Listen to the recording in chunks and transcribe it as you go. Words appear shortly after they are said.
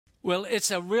Well, it's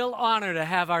a real honor to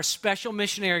have our special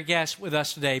missionary guest with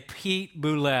us today, Pete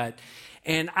Boulette.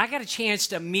 And I got a chance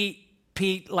to meet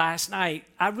Pete last night.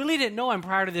 I really didn't know him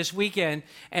prior to this weekend.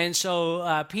 And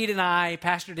so Pete and I,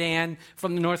 Pastor Dan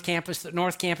from the North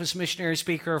Campus missionary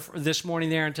speaker for this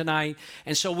morning there and tonight.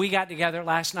 And so we got together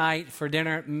last night for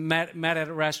dinner, met at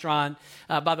a restaurant.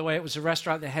 By the way, it was a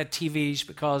restaurant that had TVs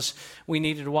because we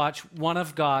needed to watch one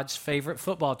of God's favorite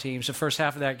football teams, the first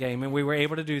half of that game. And we were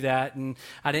able to do that. And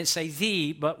I didn't say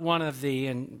the, but one of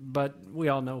the, but we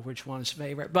all know which one is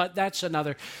favorite. But that's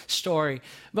another story.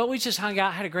 But we just hung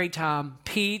out, had a great time.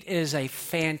 Pete is a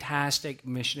fantastic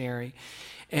missionary.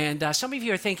 And some of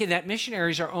you are thinking that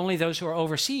missionaries are only those who are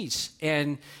overseas.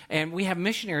 And we have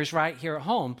missionaries right here at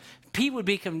home. Pete would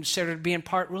be considered being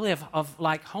part really of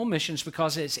like home missions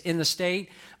because it's in the state,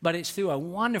 but it's through a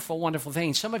wonderful, wonderful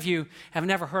thing. Some of you have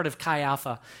never heard of Chi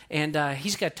Alpha, and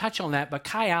he's going to touch on that. But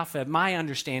Chi Alpha, my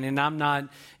understanding, I'm not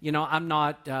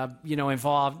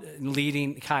involved in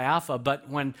leading Chi Alpha, but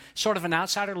when sort of an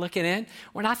outsider looking in,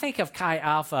 when I think of Chi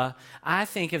Alpha, I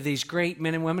think of these great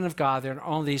men and women of God that are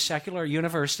on these secular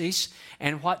universities,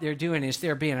 and what they're doing is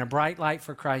they're being a bright light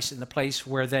for Christ in the place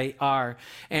where they are.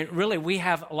 And really, we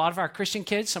have a lot of our Christian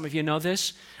kids, some of you know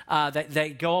this,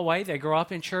 they go away, they grow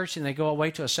up in church, and they go away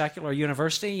to a secular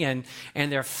university, and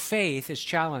their faith is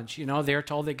challenged. You know, they're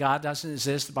told that God doesn't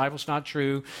exist, the Bible's not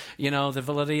true, the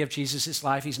validity of Jesus'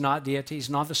 life, he's not deity, he's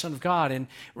not the Son of God. And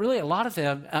really, a lot of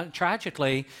them,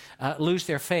 tragically, lose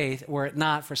their faith were it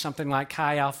not for something like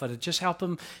Chi Alpha to just help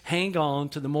them hang on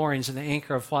to the moorings and the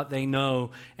anchor of what they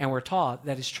know and were taught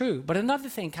that is true. But another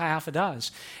thing Chi Alpha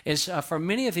does is for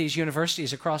many of these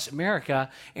universities across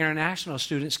America, international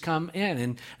students come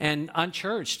in and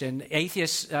unchurched and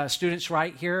atheist students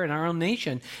right here in our own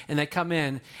nation, and they come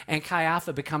in, and Chi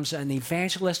Alpha becomes an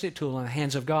evangelistic tool in the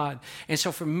hands of God. And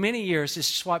so for many years, this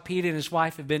is what Pete and his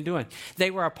wife have been doing. They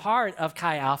were a part of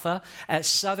Chi Alpha at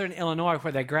Southern Illinois,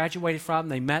 where they graduated from.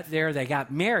 They met there. They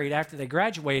got married after they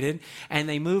graduated, and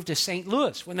they moved to St.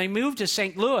 Louis. When they moved to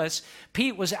St. Louis,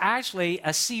 Pete was actually a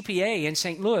CPA in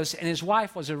St. Louis, and his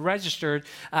wife was a registered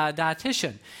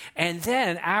dietitian. And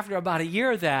then after about a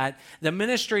year of that, the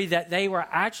ministry that they were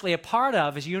actually a part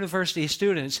of as university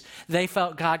students, they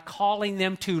felt God calling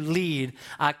them to lead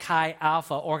a Chi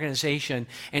Alpha organization.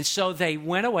 And so they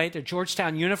went away to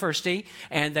Georgetown University,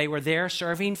 and they were there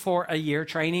serving for a year,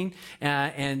 training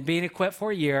and being equipped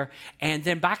for a year. And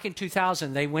then back in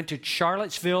 2000, they went to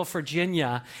Charlottesville,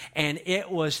 Virginia, and it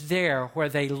was there where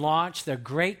they launched the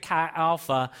great Chi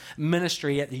Alpha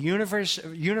ministry at the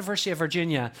University of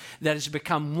Virginia that has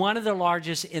become one of the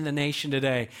largest in the nation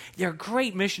today. They're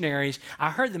great missionaries. I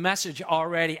heard the message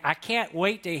already. I can't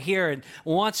wait to hear it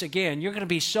once again. You're going to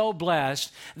be so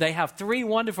blessed. They have 3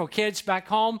 wonderful kids back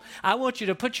home. I want you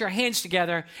to put your hands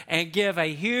together and give a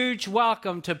huge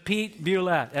welcome to Pete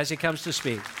Boulette as he comes to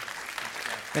speak.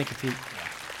 Thank you, Pete.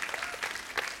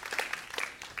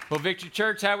 Well, Victory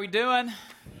Church, how we doing?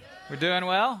 We're doing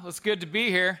well. Well, it's good to be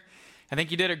here. I think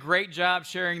you did a great job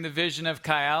sharing the vision of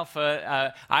Chi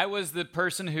Alpha. I was the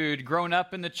person who'd grown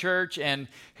up in the church and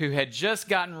who had just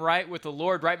gotten right with the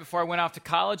Lord right before I went off to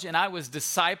college, and I was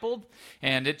discipled,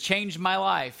 and it changed my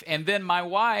life. And then my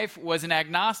wife was an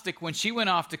agnostic when she went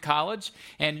off to college,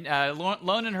 and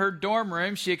alone in her dorm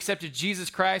room, she accepted Jesus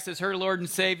Christ as her Lord and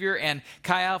Savior, and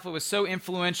Chi Alpha was so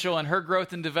influential in her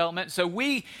growth and development. So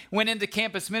we went into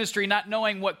campus ministry not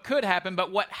knowing what could happen,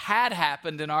 but what had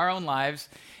happened in our own lives.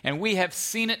 And we have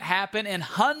seen it happen in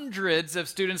hundreds of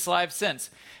students' lives since.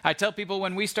 I tell people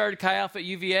when we started Chi Alpha at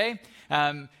UVA,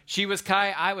 she was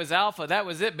Chi, I was Alpha. That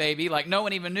was it, baby. Like no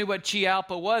one even knew what Chi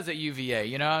Alpha was at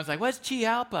UVA. I was like, what's Chi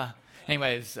Alpha?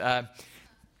 Anyways,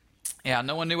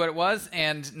 no one knew what it was.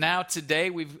 And now today,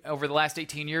 over the last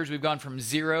 18 years, we've gone from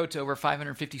 0 to over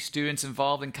 550 students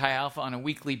involved in Chi Alpha on a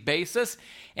weekly basis.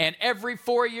 And every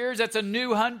 4 years, that's a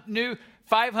new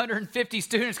 550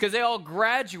 students because they all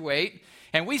graduate.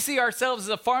 And we see ourselves as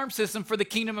a farm system for the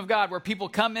kingdom of God, where people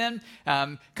come in,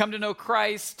 come to know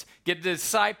Christ, get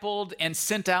discipled, and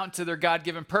sent out into their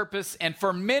God-given purpose. And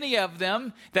for many of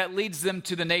them, that leads them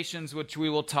to the nations, which we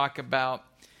will talk about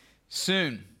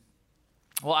soon.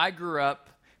 Well, I grew up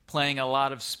playing a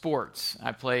lot of sports.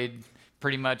 I played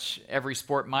pretty much every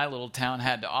sport my little town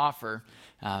had to offer.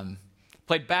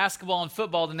 Played basketball and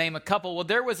football, to name a couple. Well,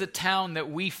 there was a town that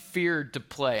we feared to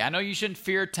play. I know you shouldn't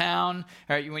fear a town,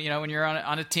 when you're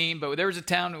on a team, but there was a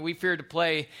town that we feared to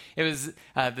play. It was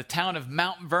the town of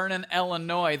Mount Vernon,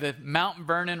 Illinois, the Mount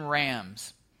Vernon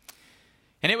Rams.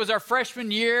 And it was our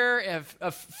freshman year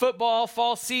of football,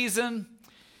 fall season,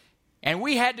 and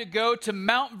we had to go to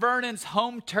Mount Vernon's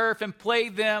home turf and play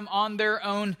them on their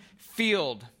own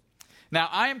field. Now,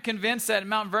 I am convinced that in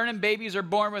Mount Vernon, babies are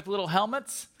born with little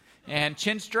helmets and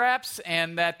chin straps,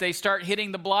 and that they start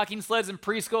hitting the blocking sleds in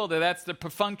preschool. That's the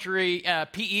perfunctory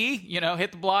PE,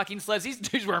 hit the blocking sleds. These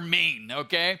dudes were mean,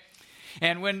 okay?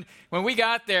 And when we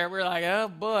got there, we were like, oh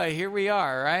boy, here we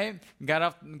are, right? Got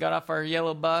off our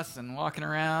yellow bus and walking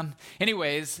around.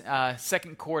 Anyways,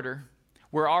 second quarter,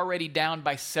 we're already down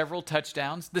by several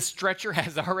touchdowns. The stretcher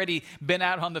has already been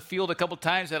out on the field a couple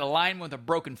times at a line with a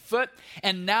broken foot.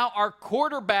 And now our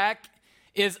quarterback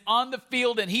is on the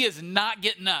field and he is not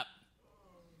getting up.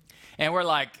 And we're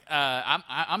like,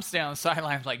 I'm standing on the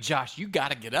sidelines like, Josh, you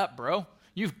got to get up, bro.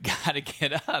 You've got to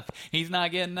get up. He's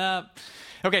not getting up.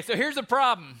 Okay, so here's the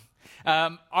problem.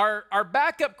 Our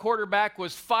backup quarterback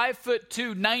was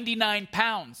 5'2", 99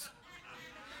 pounds.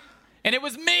 And it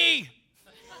was me.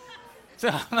 So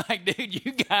I'm like, dude,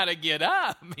 you got to get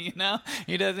up,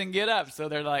 He doesn't get up. So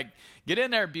they're like, get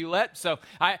in there, Bulette. So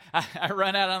I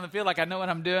run out on the field like I know what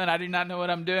I'm doing. I do not know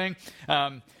what I'm doing.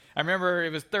 I remember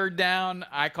it was third down.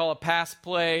 I call a pass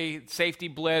play, safety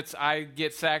blitz. I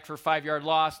get sacked for a 5-yard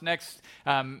loss. Next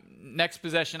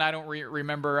possession, I don't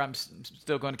remember. I'm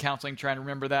still going to counseling trying to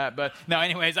remember that. But no,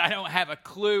 anyways, I don't have a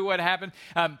clue what happened.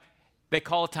 They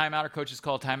call a timeout. Our coaches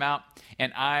call a timeout.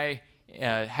 And I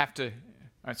have to...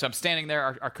 All right, so I'm standing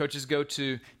there. Our coaches go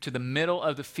to the middle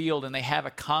of the field, and they have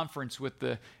a conference with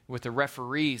the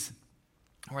referees.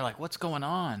 We're like, what's going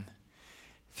on?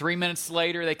 3 minutes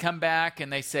later, they come back,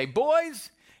 and they say,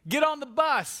 boys, get on the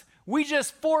bus. We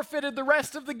just forfeited the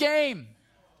rest of the game.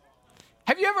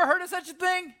 Have you ever heard of such a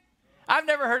thing? I've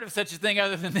never heard of such a thing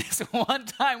other than this one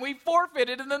time. We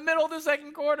forfeited in the middle of the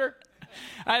second quarter.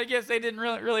 I guess they didn't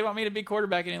really want me to be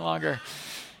quarterback any longer.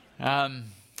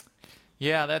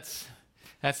 Yeah,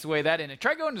 that's the way that ended.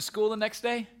 Try going to school the next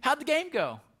day. How'd the game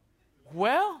go?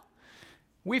 Well,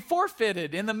 we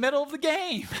forfeited in the middle of the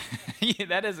game.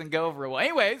 That doesn't go over well.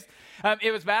 Anyways,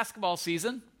 it was basketball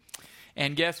season,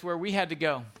 and guess where we had to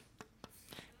go?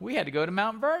 We had to go to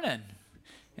Mount Vernon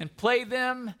and play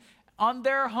them on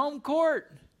their home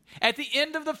court. At the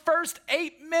end of the first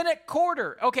 8-minute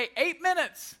quarter, 8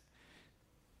 minutes,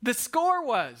 the score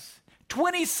was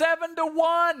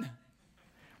 27-1.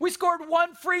 We scored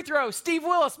one free throw. Steve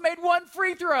Willis made one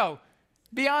free throw.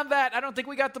 Beyond that, I don't think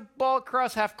we got the ball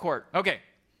across half court. Okay.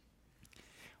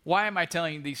 Why am I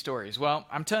telling you these stories? Well,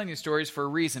 I'm telling you stories for a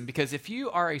reason, because if you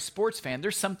are a sports fan,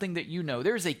 there's something that you know.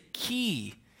 There's a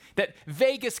key that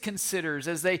Vegas considers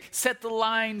as they set the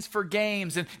lines for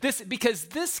games. And because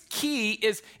this key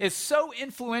is so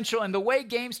influential in the way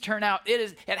games turn out,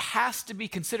 it has to be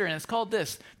considered. And it's called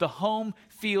this, the home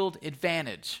field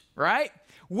advantage, right?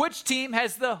 Which team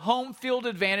has the home field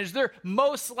advantage? They're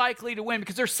most likely to win,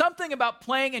 because there's something about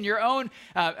playing in your own,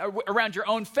 around your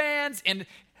own fans and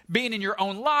being in your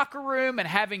own locker room and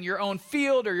having your own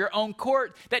field or your own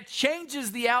court that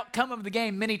changes the outcome of the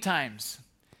game many times.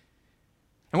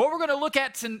 And what we're going to look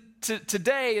at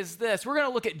today is this. We're going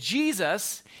to look at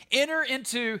Jesus enter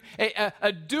into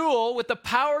a duel with the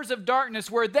powers of darkness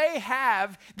where they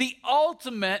have the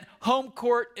ultimate home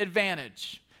court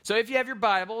advantage. So if you have your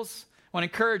Bibles, I want to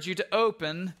encourage you to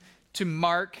open to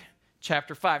Mark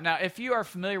chapter 5. Now, if you are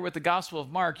familiar with the Gospel of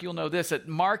Mark, you'll know this, that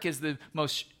Mark is the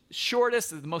most shortest,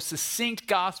 the most succinct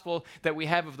gospel that we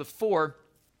have of the four.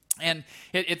 And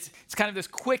it's kind of this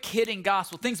quick-hitting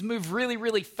gospel. Things move really,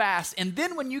 really fast. And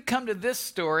then when you come to this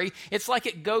story, it's like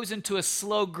it goes into a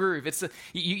slow groove.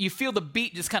 You feel the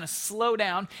beat just kind of slow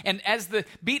down. And as the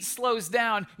beat slows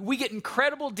down, we get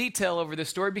incredible detail over this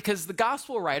story, because the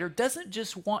gospel writer doesn't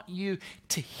just want you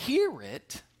to hear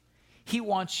it. He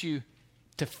wants you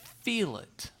to feel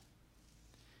it.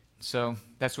 So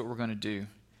that's what we're going to do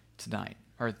tonight,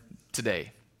 or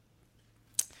today.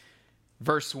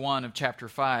 Verse 1 of chapter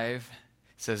 5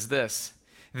 says this: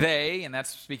 They, and that's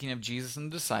speaking of Jesus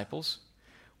and the disciples,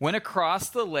 went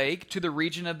across the lake to the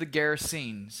region of the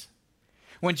Gerasenes.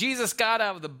 When Jesus got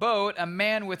out of the boat, a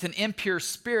man with an impure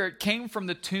spirit came from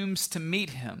the tombs to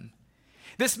meet him.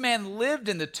 This man lived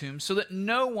in the tomb so that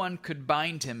no one could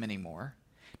bind him anymore,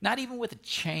 not even with a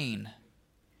chain.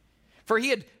 For he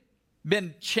had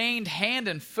been chained hand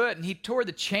and foot, and he tore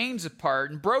the chains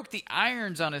apart and broke the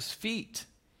irons on his feet.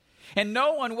 And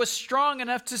no one was strong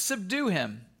enough to subdue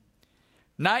him.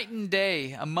 Night and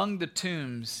day among the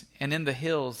tombs and in the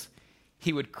hills,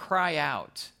 he would cry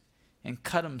out and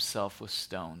cut himself with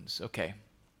stones. Okay.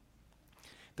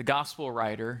 The gospel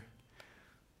writer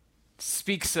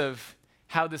speaks of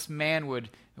how this man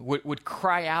would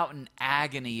cry out in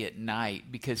agony at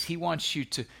night, because he wants you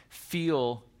to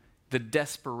feel the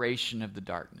desperation of the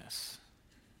darkness.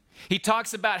 He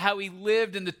talks about how he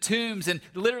lived in the tombs and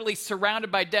literally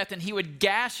surrounded by death, and he would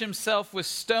gash himself with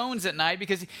stones at night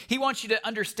because he wants you to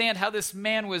understand how this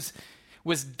man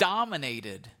was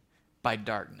dominated by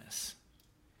darkness.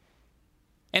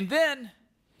 And then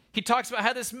he talks about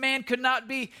how this man could not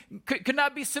be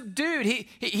subdued.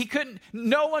 He couldn't,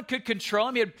 no one could control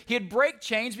him. He had break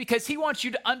chains because he wants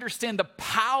you to understand the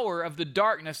power of the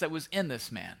darkness that was in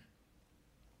this man.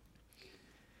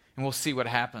 And we'll see what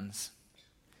happens.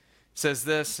 It says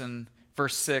this in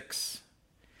verse 6.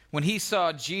 When he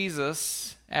saw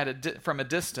Jesus from a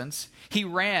distance, he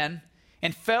ran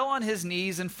and fell on his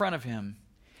knees in front of him.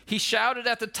 He shouted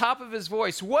at the top of his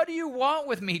voice, "What do you want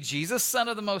with me, Jesus, Son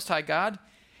of the Most High God?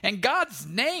 In God's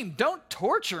name, don't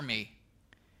torture me."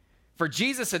 For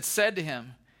Jesus had said to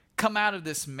him, "Come out of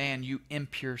this man, you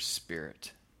impure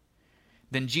spirit."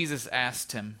 Then Jesus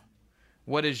asked him,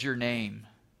 "What is your name?"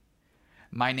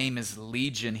 "My name is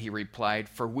Legion," he replied,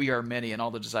 "for we are many." And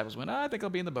all the disciples went, "I think I'll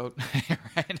be in the boat."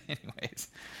 Right? Anyways.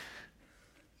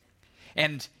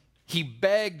 And he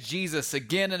begged Jesus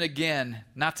again and again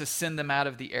not to send them out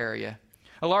of the area.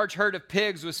 A large herd of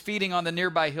pigs was feeding on the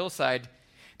nearby hillside.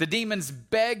 The demons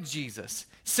begged Jesus,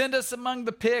 "Send us among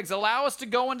the pigs. Allow us to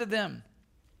go into them."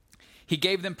 He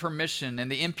gave them permission,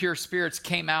 and the impure spirits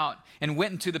came out and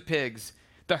went into the pigs.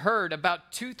 The herd,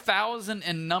 about 2,000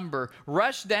 in number,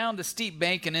 rushed down the steep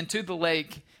bank and into the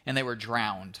lake, and they were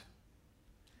drowned.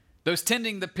 Those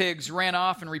tending the pigs ran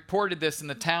off and reported this in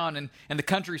the town and the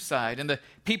countryside, and the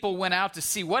people went out to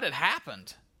see what had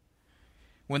happened.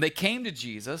 When they came to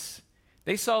Jesus,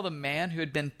 they saw the man who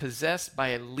had been possessed by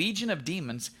a legion of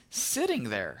demons sitting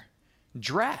there,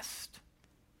 dressed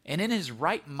and in his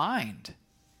right mind,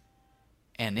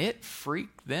 and it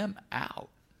freaked them out.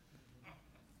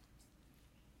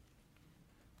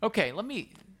 Okay, let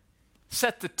me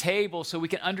set the table so we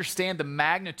can understand the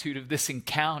magnitude of this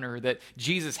encounter that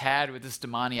Jesus had with this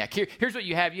demoniac. Here's what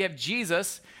you have. You have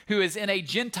Jesus, who is in a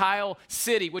Gentile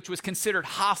city, which was considered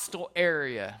hostile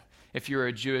area if you're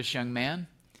a Jewish young man.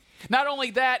 Not only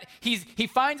that, he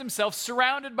finds himself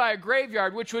surrounded by a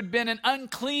graveyard, which would have been an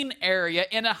unclean area.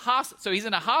 So he's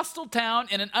in a hostile town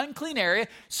in an unclean area,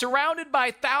 surrounded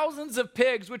by thousands of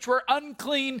pigs, which were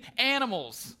unclean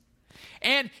animals.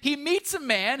 And he meets a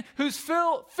man who's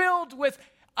filled with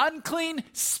unclean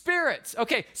spirits.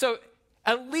 Okay, so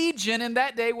a legion in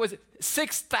that day was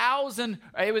 6,000.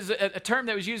 It was a term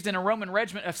that was used in a Roman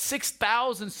regiment of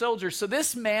 6,000 soldiers. So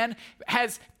this man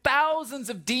has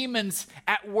thousands of demons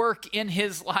at work in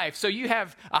his life. So you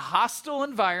have a hostile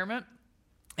environment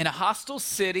in a hostile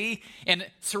city and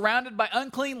surrounded by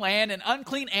unclean land and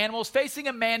unclean animals, facing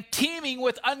a man teeming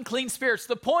with unclean spirits.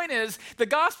 The point is, the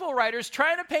gospel writer's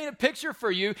trying to paint a picture for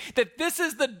you that this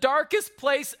is the darkest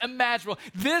place imaginable.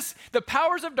 The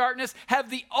powers of darkness have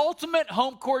the ultimate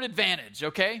home court advantage,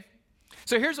 okay?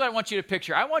 So here's what I want you to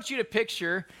picture. I want you to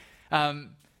picture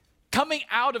coming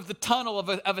out of the tunnel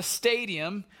of a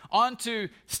stadium onto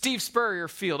Steve Spurrier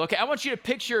Field. Okay, I want you to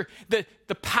picture the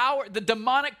power, the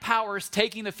demonic powers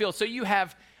taking the field. So you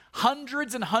have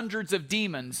hundreds and hundreds of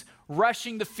demons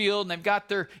rushing the field, and they've got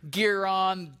their gear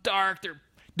on, dark, they're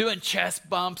doing chest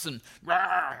bumps and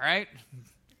right?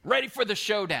 Ready for the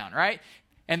showdown, right?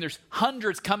 And there's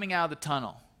hundreds coming out of the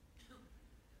tunnel.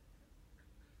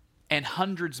 And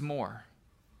hundreds more.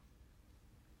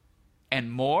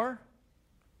 And more.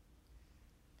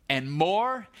 And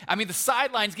more. I mean, the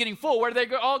sideline's getting full. Where are they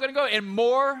all going to go? And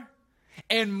more,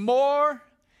 and more,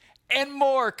 and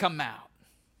more come out.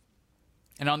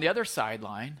 And on the other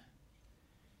sideline,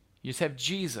 you just have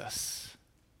Jesus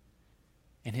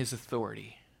and his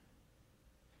authority.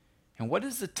 And what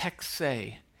does the text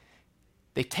say?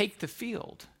 They take the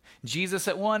field. Jesus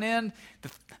at one end,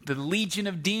 the legion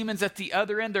of demons at the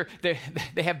other end. They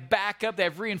have backup, they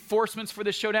have reinforcements for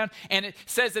the showdown. And it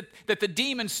says that the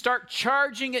demons start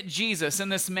charging at Jesus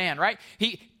and this man, right?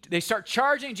 They start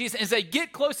charging Jesus. As they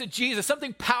get close to Jesus,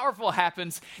 something powerful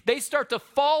happens. They start to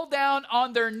fall down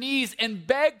on their knees and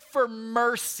beg for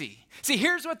mercy. See,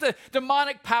 here's what the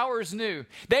demonic powers knew.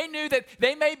 They knew that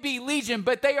they may be legion,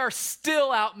 but they are still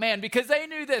outmanned, because they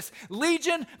knew this: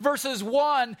 legion versus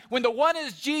one, when the one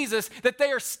is Jesus, that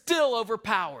they are still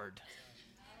overpowered.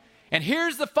 And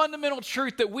here's the fundamental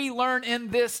truth that we learn in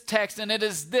this text, and it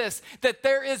is this: that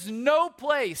there is no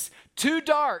place too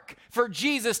dark for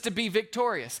Jesus to be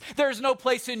victorious. There's no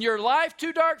place in your life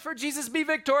too dark for Jesus to be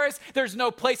victorious. There's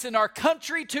no place in our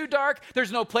country too dark.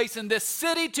 There's no place in this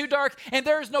city too dark. And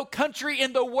there is no country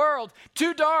in the world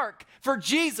too dark for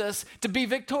Jesus to be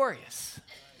victorious.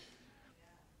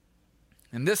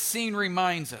 And this scene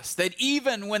reminds us that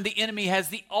even when the enemy has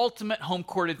the ultimate home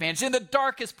court advantage in the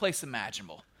darkest place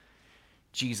imaginable,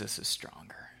 Jesus is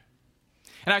stronger.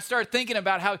 And I started thinking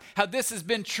about how this has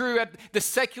been true at the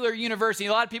secular university.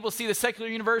 A lot of people see the secular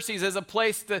universities as a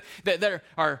place that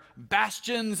are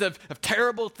bastions of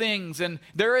terrible things. And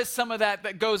there is some of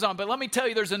that goes on. But let me tell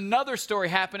you, there's another story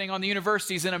happening on the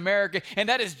universities in America, and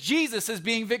that is Jesus is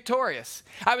being victorious.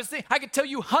 I could tell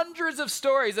you hundreds of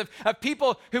stories of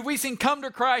people who we've seen come to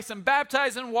Christ and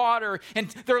baptized in water, and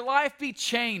their life be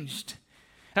changed.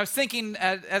 I was thinking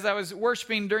as I was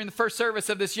worshiping during the first service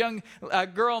of this young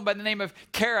girl by the name of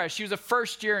Kara. She was a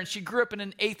first year, and she grew up in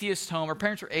an atheist home. Her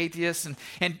parents were atheists,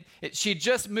 and she had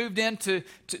just moved into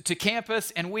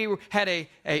campus, and we had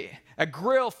a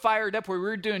grill fired up where we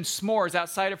were doing s'mores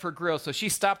outside of her grill. So she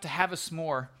stopped to have a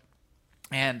s'more,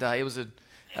 and it was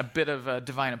a bit of a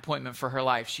divine appointment for her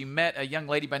life. She met a young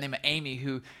lady by the name of Amy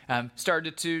who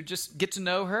started to just get to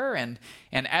know her. And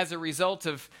as a result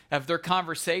of their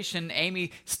conversation,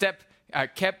 Amy kept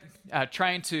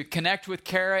trying to connect with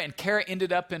Kara, and Kara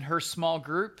ended up in her small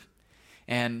group.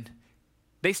 And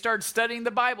they started studying the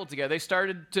Bible together. They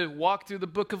started to walk through the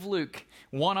book of Luke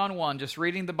one-on-one, just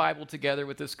reading the Bible together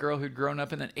with this girl who'd grown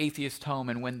up in an atheist home.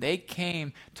 And when they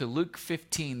came to Luke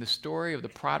 15, the story of the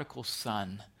prodigal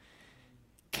son,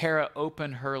 Kara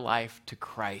opened her life to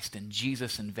Christ, and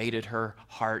Jesus invaded her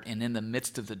heart, and in the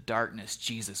midst of the darkness,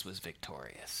 Jesus was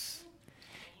victorious.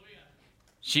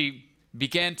 She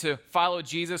began to follow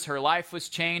Jesus. Her life was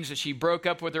changed. She broke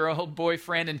up with her old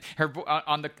boyfriend, and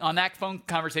on that phone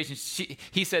conversation,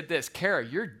 he said this, "Kara,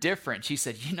 you're different." She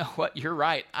said, "You know what? You're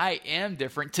right. I am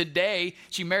different." Today,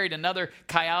 she married another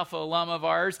Chi Alpha alum of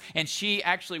ours, and she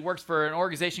actually works for an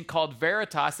organization called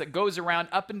Veritas that goes around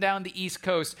up and down the East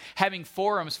Coast having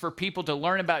forums for people to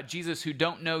learn about Jesus who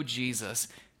don't know Jesus.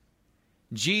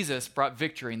 Jesus brought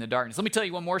victory in the darkness. Let me tell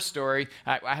you one more story.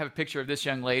 I have a picture of this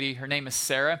young lady. Her name is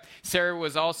Sarah. Sarah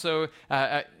was also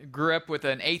grew up with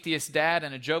an atheist dad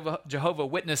and a Jehovah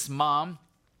Witness mom,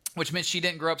 which meant she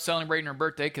didn't grow up celebrating her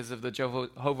birthday because of the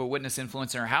Jehovah Witness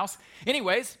influence in her house.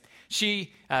 Anyways,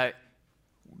 she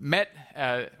met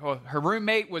her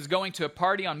roommate was going to a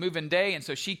party on move-in day, and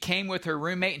so she came with her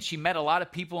roommate, and she met a lot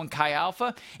of people in Chi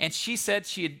Alpha, and she said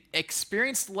she had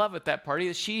experienced love at that party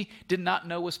that she did not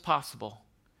know was possible.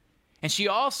 And she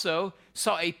also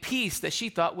saw a peace that she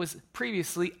thought was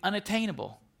previously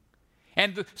unattainable.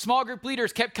 And the small group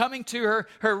leaders kept coming to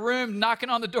her room,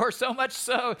 knocking on the door, so much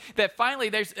so that finally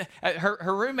there's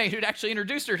her roommate who'd actually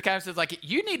introduced her kind of says, like,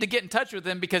 "You need to get in touch with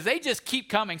them because they just keep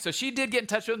coming." So she did get in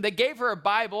touch with them. They gave her a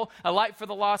Bible, a Light for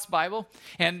the Lost Bible,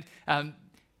 and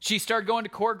she started going to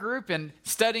core group and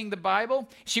studying the Bible.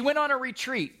 She went on a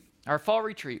retreat, our fall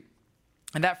retreat,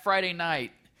 and that Friday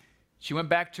night, she went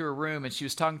back to her room, and she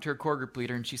was talking to her core group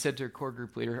leader, and she said to her core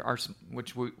group leader,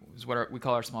 which is what we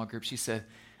call our small group, she said,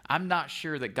 "I'm not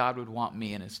sure that God would want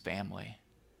me in his family."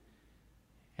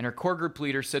 And her core group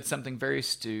leader said something very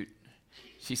astute.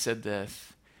 She said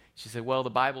this. She said, "Well, the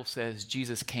Bible says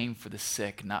Jesus came for the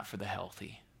sick, not for the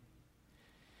healthy."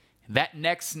 That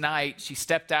next night, she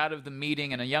stepped out of the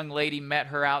meeting, and a young lady met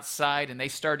her outside, and they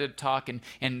started talking,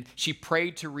 and she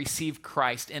prayed to receive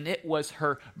Christ, and it was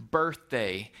her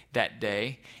birthday that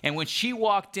day. And when she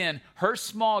walked in, her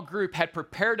small group had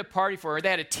prepared a party for her. They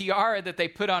had a tiara that they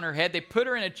put on her head. They put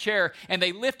her in a chair, and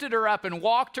they lifted her up and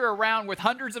walked her around with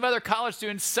hundreds of other college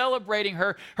students celebrating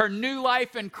her new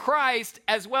life in Christ,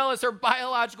 as well as her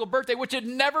biological birthday, which had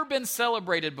never been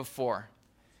celebrated before.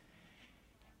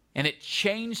 And it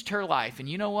changed her life. And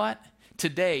you know what?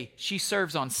 Today, she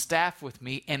serves on staff with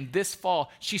me. And this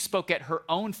fall, she spoke at her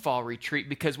own fall retreat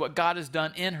because what God has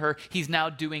done in her, he's now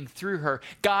doing through her.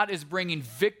 God is bringing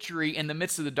victory in the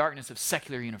midst of the darkness of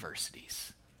secular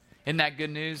universities. Isn't that good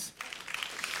news?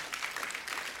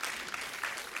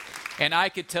 And I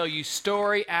could tell you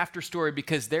story after story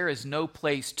because there is no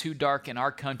place too dark in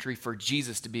our country for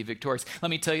Jesus to be victorious. Let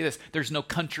me tell you this. There's no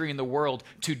country in the world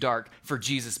too dark for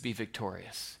Jesus to be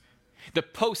victorious. The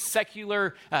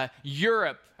post-secular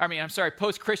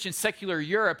post-Christian secular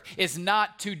Europe is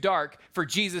not too dark for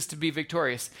Jesus to be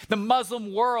victorious. The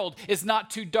Muslim world is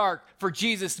not too dark for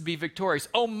Jesus to be victorious.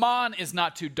 Oman is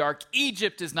not too dark.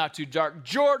 Egypt is not too dark.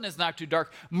 Jordan is not too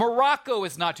dark. Morocco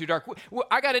is not too dark.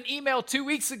 I got an email 2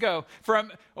 weeks ago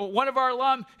from one of our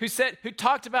alum who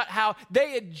talked about how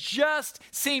they had just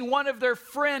seen one of their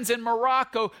friends in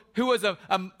Morocco who was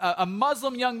a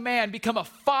Muslim young man become a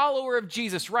follower of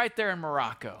Jesus right there in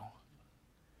Morocco.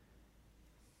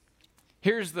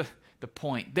 Here's the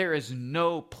point. There is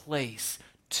no place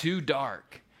too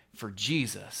dark for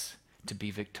Jesus to be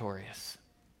victorious.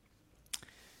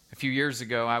 A few years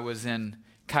ago, I was in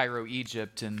Cairo,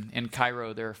 Egypt, and in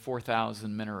Cairo there are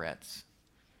 4,000 minarets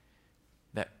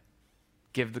that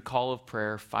give the call of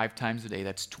prayer 5 times a day.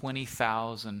 That's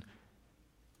 20,000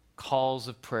 calls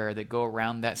of prayer that go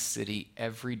around that city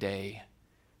every day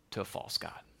to a false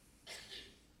god.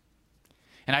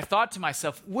 And I thought to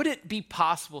myself, would it be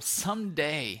possible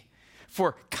someday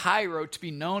for Cairo to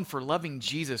be known for loving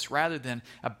Jesus rather than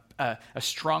a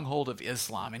stronghold of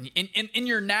Islam? And in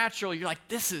your natural, you're like,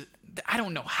 I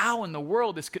don't know how in the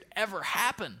world this could ever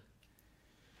happen.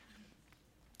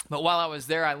 But while I was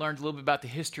there, I learned a little bit about the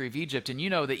history of Egypt. And you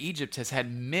know that Egypt has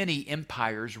had many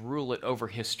empires rule it over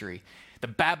history. The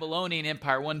Babylonian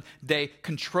Empire one day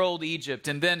controlled Egypt,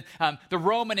 and then the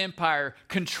Roman Empire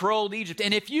controlled Egypt.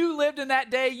 And if you lived in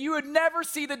that day, you would never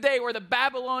see the day where the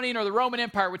Babylonian or the Roman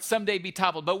Empire would someday be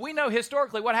toppled. But we know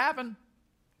historically what happened.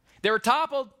 They were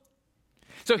toppled.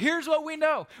 So here's what we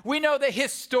know. We know that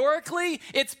historically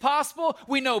it's possible.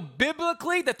 We know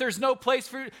biblically that there's no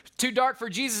place too dark for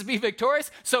Jesus to be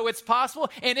victorious. So it's possible.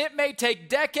 And it may take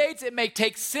decades, it may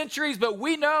take centuries, but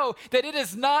we know that it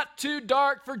is not too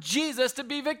dark for Jesus to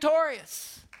be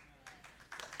victorious.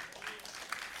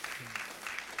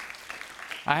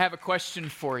 I have a question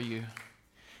for you.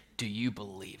 Do you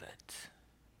believe it?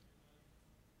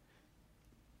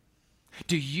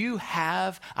 Do you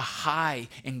have a high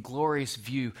and glorious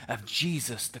view of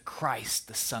Jesus the Christ,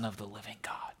 the Son of the living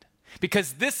God?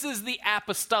 Because this is the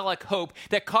apostolic hope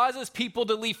that causes people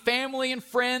to leave family and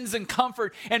friends and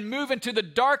comfort and move into the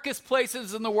darkest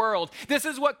places in the world. This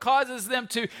is what causes them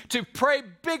to pray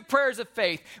big prayers of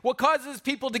faith. What causes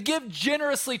people to give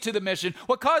generously to the mission.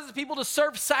 What causes people to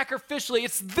serve sacrificially.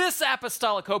 It's this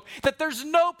apostolic hope that there's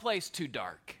no place too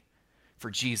dark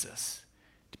for Jesus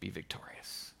to be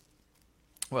victorious.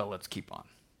 Well, let's keep on.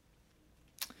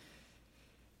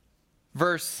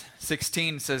 Verse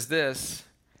 16 says this: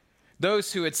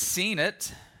 those who had seen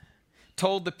it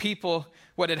told the people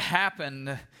what had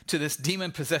happened to this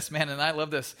demon-possessed man. And I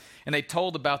love this. And they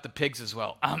told about the pigs as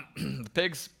well. The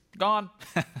pigs, gone.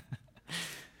 If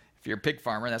you're a pig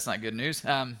farmer, that's not good news.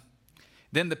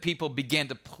 Then the people began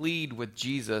to plead with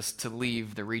Jesus to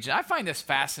leave the region. I find this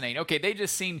fascinating. Okay, they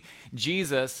just seen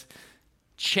Jesus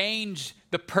change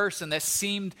the person that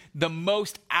seemed the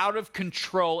most out of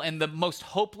control and the most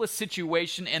hopeless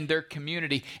situation in their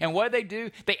community. And what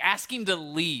do? They ask him to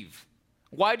leave.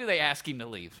 Why do they ask him to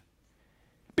leave?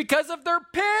 Because of their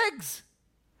pigs.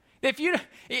 If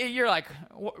you're like,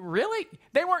 really?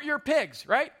 They weren't your pigs,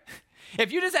 right?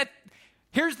 If you just had,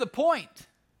 here's the point.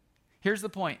 Here's the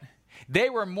point. They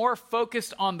were more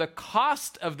focused on the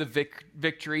cost of the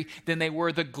victory than they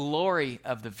were the glory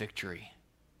of the victory.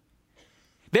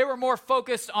 They were more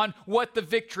focused on what the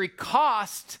victory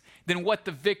cost than what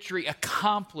the victory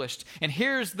accomplished. And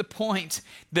here's the point.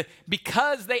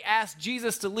 Because they asked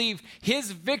Jesus to leave,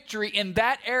 his victory in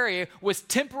that area was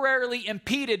temporarily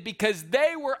impeded because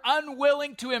they were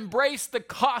unwilling to embrace the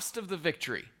cost of the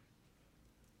victory.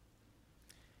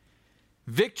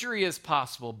 Victory is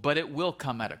possible, but it will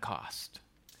come at a cost.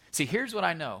 See, here's what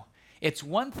I know. It's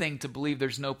one thing to believe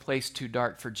there's no place too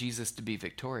dark for Jesus to be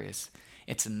victorious.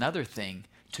 It's another thing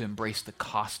to embrace the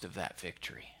cost of that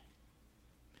victory.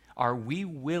 Are we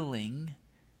willing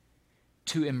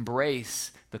to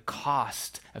embrace the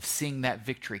cost of seeing that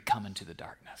victory come into the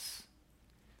darkness?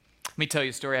 Let me tell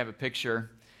you a story. I have a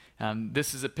picture.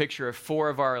 This is a picture of 4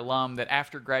 of our alum that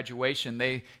after graduation,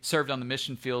 they served on the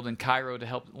mission field in Cairo to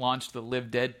help launch the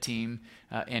Live Dead team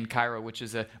in Cairo, which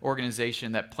is an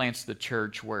organization that plants the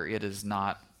church where it is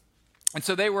not. And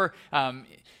so they were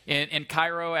in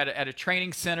Cairo at a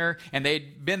training center, and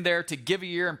they'd been there to give a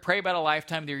year and pray about a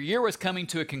lifetime. Their year was coming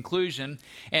to a conclusion,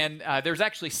 and there's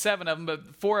actually 7 of them,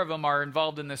 but 4 of them are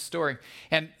involved in this story.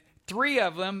 And 3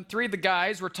 of the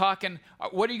guys were talking,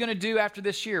 what are you going to do after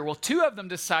this year? Well, 2 of them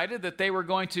decided that they were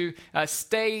going to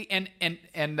stay and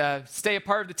stay a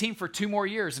part of the team for 2 more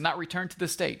years and not return to the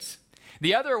States.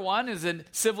 The other one is a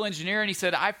civil engineer, and he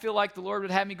said, I feel like the Lord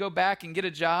would have me go back and get a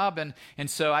job, and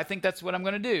so I think that's what I'm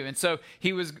going to do. And so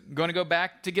he was going to go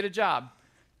back to get a job.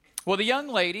 Well, the young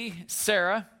lady,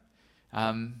 Sarah,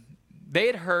 they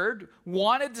had heard,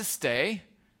 wanted to stay,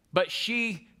 but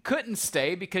she couldn't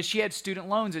stay because she had student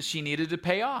loans that she needed to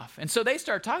pay off. And so they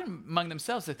started talking among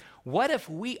themselves, said, what if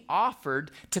we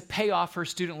offered to pay off her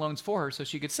student loans for her so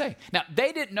she could stay? Now,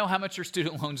 they didn't know how much her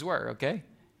student loans were, okay?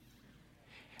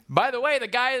 By the way, the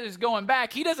guy that is going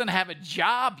back, he doesn't have a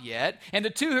job yet. And the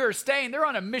 2 who are staying, they're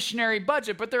on a missionary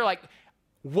budget. But they're like,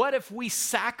 what if we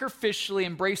sacrificially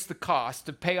embrace the cost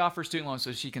to pay off her student loans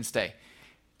so she can stay?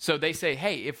 So they say,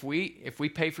 hey, if we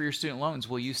pay for your student loans,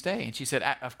 will you stay? And she said,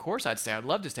 of course I'd stay. I'd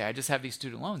love to stay. I just have these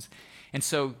student loans. And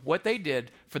so what they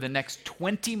did for the next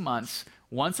 20 months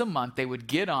once a month, they would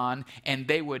get on and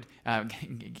they would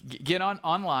get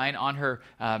online on her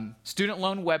student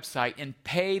loan website and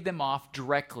pay them off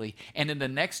directly. And in the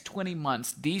next 20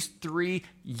 months, these 3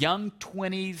 young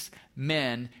 20s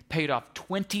men paid off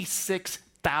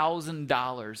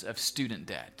 $26,000 of student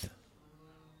debt.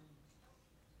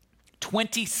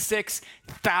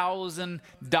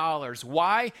 $26,000.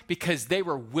 Why? Because they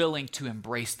were willing to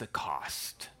embrace the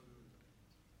cost.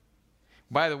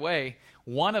 By the way,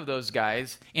 one of those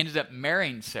guys ended up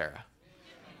marrying Sarah.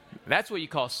 That's what you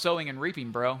call sowing and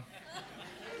reaping, bro.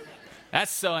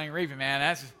 That's sowing and reaping,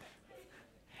 man.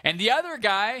 And the other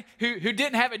guy who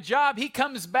didn't have a job, he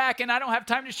comes back, and I don't have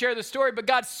time to share the story, but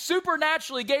God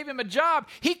supernaturally gave him a job.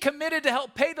 He committed to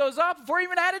help pay those off before he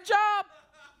even had a job.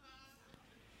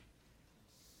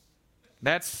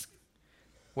 That's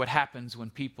what happens when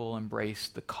people embrace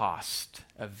the cost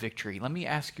of victory. Let me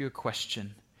ask you a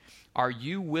question. Are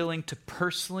you willing to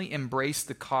personally embrace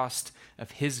the cost of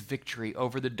his victory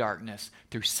over the darkness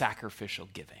through sacrificial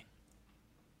giving?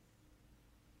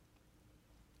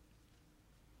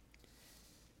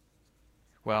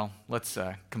 Well, let's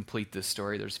complete this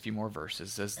story. There's a few more verses.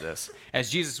 It says this.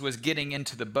 As Jesus was getting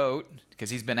into the boat,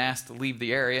 because he's been asked to leave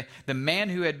the area, the man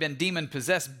who had been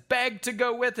demon-possessed begged to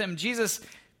go with him. Jesus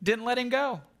didn't let him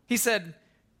go. He said,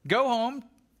 "Go home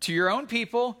to your own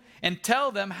people and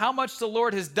tell them how much the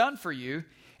Lord has done for you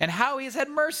and how he has had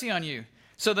mercy on you."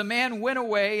 So the man went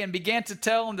away and began to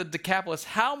tell in the Decapolis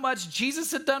how much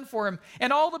Jesus had done for him,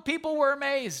 and all the people were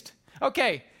amazed.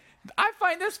 Okay, I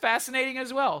find this fascinating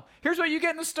as well. Here's what you get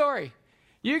in the story.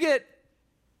 You get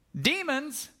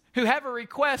demons who have a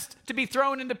request to be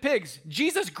thrown into pigs.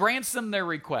 Jesus grants them their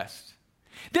request.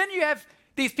 Then you have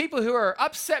these people who are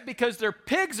upset because their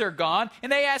pigs are gone,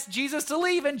 and they ask Jesus to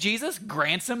leave, and Jesus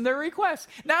grants them their request.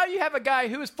 Now you have a guy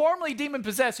who is formerly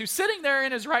demon-possessed, who's sitting there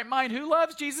in his right mind, who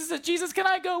loves Jesus, says, "Jesus, can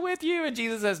I go with you?" And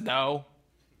Jesus says, "No."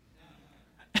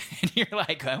 And you're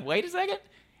like, wait a second,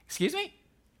 excuse me?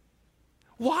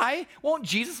 Why won't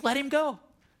Jesus let him go?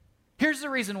 Here's the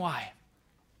reason why.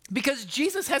 Because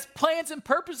Jesus has plans and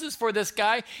purposes for this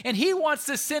guy, and he wants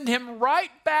to send him right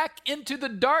back into the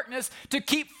darkness to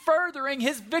keep furthering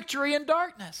his victory in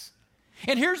darkness.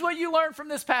 And here's what you learn from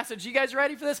this passage. You guys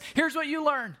ready for this? Here's what you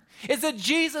learn, is that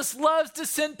Jesus loves to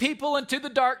send people into the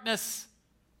darkness.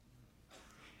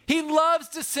 He loves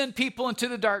to send people into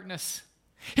the darkness.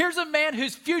 Here's a man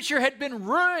whose future had been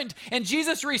ruined, and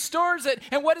Jesus restores it.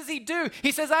 And what does he do?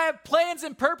 He says, "I have plans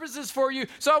and purposes for you,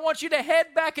 so I want you to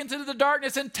head back into the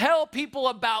darkness and tell people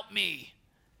about me."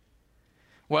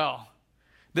 Well,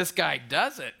 this guy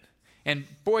does it, and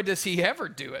boy, does he ever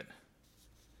do it.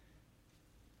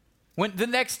 When the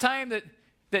next time that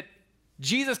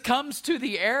Jesus comes to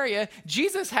the area,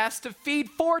 Jesus has to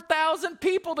feed 4,000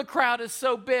 people. The crowd is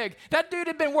so big. That dude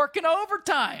had been working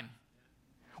overtime.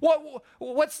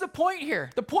 What's the point here?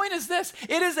 The point is this.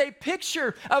 It is a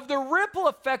picture of the ripple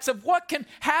effects of what can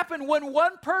happen when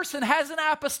one person has an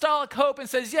apostolic hope and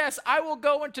says, "Yes, I will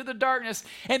go into the darkness,"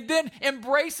 and then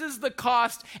embraces the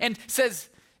cost and says,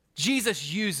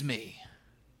 "Jesus, use me."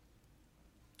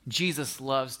 Jesus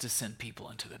loves to send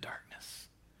people into the darkness.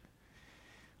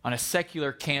 On a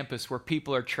secular campus where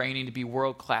people are training to be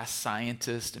world-class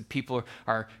scientists and people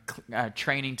are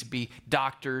training to be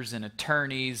doctors and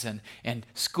attorneys and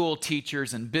school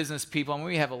teachers and business people. And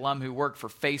we have alum who work for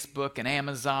Facebook and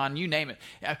Amazon, you name it,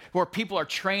 where people are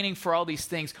training for all these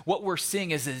things. What we're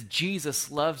seeing is that Jesus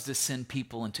loves to send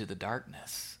people into the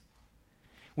darkness.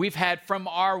 We've had from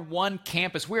our one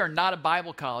campus, we are not a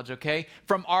Bible college, okay?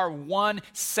 From our one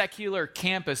secular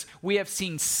campus, we have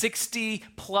seen 60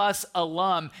 plus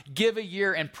alum give a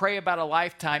year and pray about a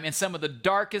lifetime in some of the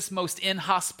darkest, most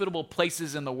inhospitable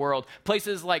places in the world.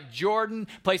 Places like Jordan,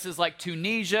 places like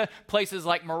Tunisia, places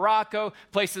like Morocco,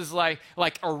 places like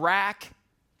Iraq,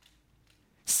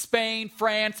 Spain,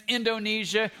 France,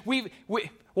 Indonesia.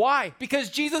 Why? Because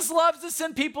Jesus loves to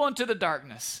send people into the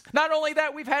darkness. Not only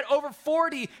that, we've had over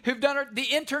 40 who've done the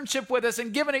internship with us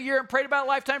and given a year and prayed about a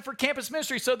lifetime for campus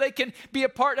ministry so they can be a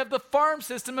part of the farm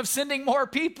system of sending more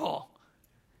people.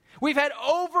 We've had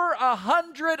over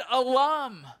 100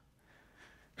 alum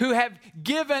who have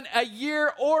given a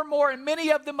year or more, and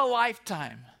many of them a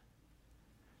lifetime.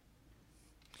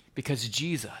 Because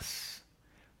Jesus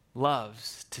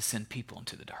loves to send people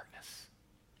into the darkness.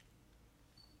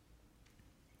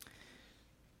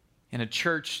 In a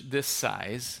church this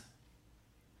size,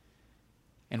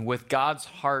 and with God's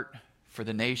heart for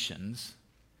the nations,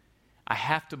 I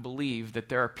have to believe that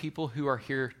there are people who are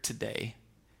here today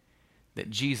that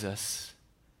Jesus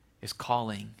is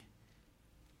calling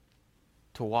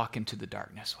to walk into the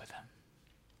darkness with him.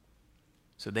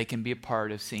 so they can be a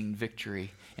part of seeing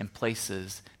victory in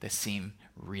places that seem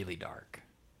really dark.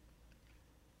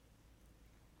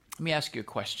 Let me ask you a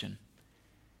question.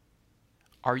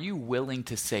 Are you willing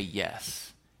to say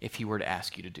yes if he were to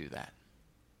ask you to do that?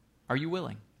 Are you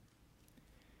willing?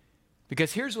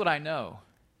 Because here's what I know.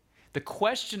 The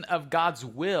question of God's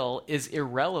will is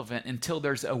irrelevant until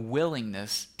there's a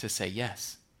willingness to say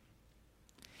yes.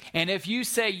 And if you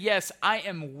say, yes, I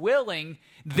am willing,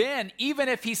 then even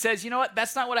if he says, you know what,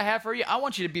 that's not what I have for you. I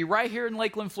want you to be right here in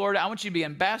Lakeland, Florida. I want you to be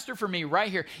ambassador for me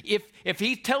right here. If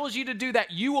he tells you to do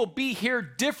that, you will be here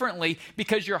differently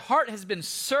because your heart has been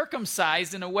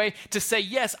circumcised in a way to say,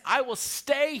 yes, I will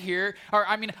stay here.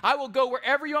 I will go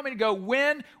wherever you want me to go,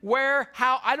 when, where,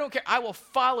 how, I don't care. I will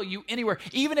follow you anywhere.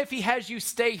 Even if he has you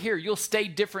stay here, you'll stay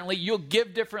differently. You'll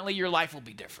give differently. Your life will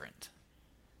be different.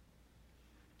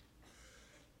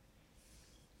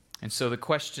 And so the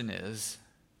question is,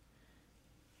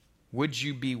 would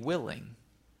you be willing?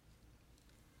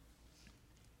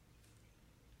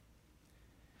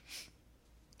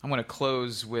 I'm going to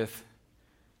close with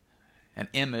an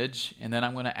image, and then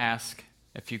I'm going to ask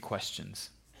a few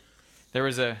questions. There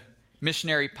was a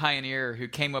missionary pioneer who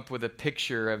came up with a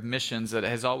picture of missions that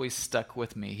has always stuck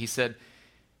with me. He said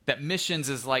that missions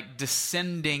is like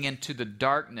descending into the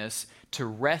darkness to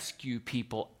rescue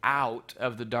people out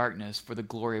of the darkness for the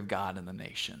glory of God and the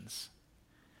nations.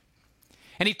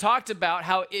 And he talked about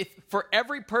how for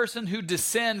every person who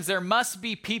descends, there must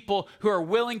be people who are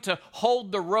willing to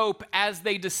hold the rope as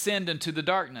they descend into the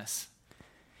darkness.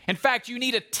 In fact, you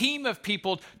need a team of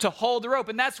people to hold the rope.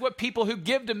 And that's what people who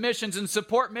give to missions and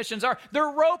support missions are.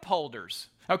 They're rope holders.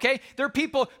 Okay? They're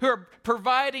people who are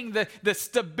providing the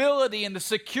stability and the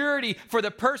security for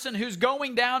the person who's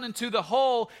going down into the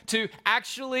hole to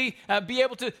actually be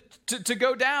able to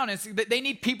go down. And they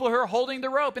need people who are holding the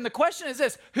rope. And the question is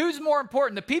this: who's more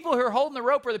important, the people who are holding the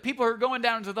rope or the people who are going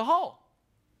down into the hole?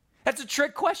 That's a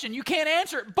trick question. You can't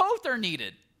answer it. Both are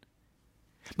needed.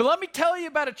 But let me tell you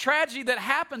about a tragedy that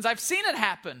happens. I've seen it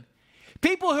happen.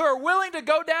 People who are willing to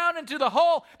go down into the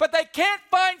hole, but they can't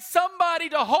find somebody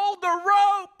to hold the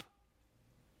rope.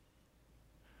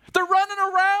 They're running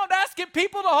around asking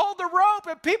people to hold the rope,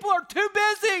 and people are too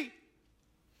busy.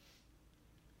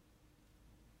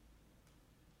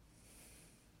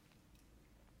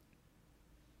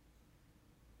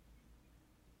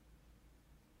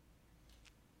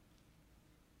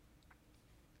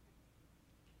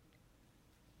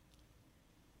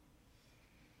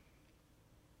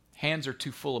 Hands are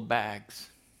too full of bags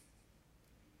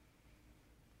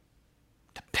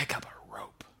to pick up a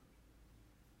rope.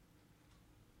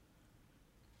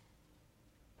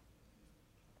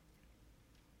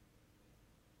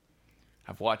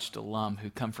 I've watched alum who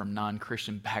come from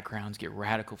non-Christian backgrounds get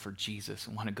radical for Jesus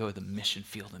and want to go to the mission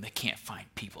field, and they can't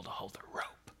find people to hold the rope.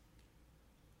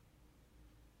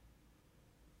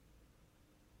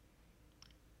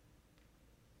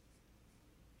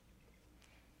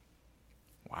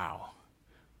 Wow.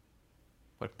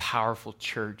 What a powerful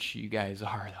church you guys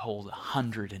are that hold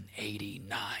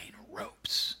 189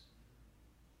 ropes.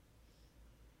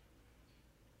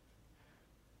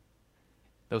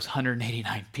 Those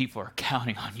 189 people are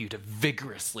counting on you to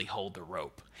vigorously hold the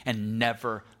rope and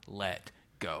never let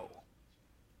go.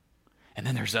 And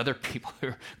then there's other people who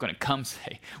are going to come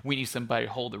say, we need somebody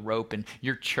to hold the rope, and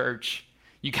your church,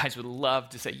 you guys would love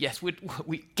to say, yes,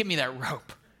 give me that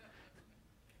rope.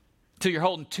 Till you're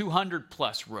holding 200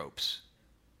 plus ropes.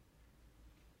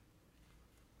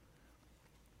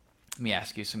 Let me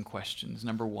ask you some questions.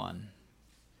 Number one,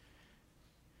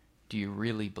 do you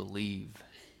really believe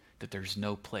that there's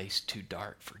no place too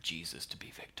dark for Jesus to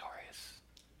be victorious?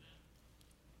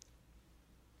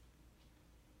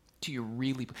 Do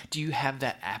you have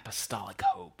that apostolic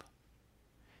hope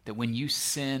that when you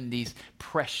send these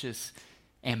precious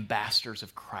ambassadors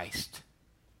of Christ,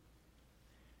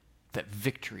 that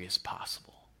victory is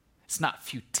possible? It's not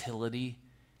futility,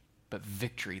 but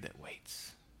victory that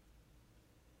waits.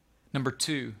 Number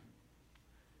two,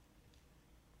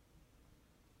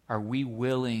 are we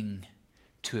willing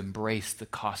to embrace the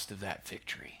cost of that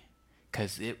victory?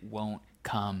 Because it won't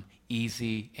come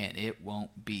easy and it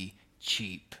won't be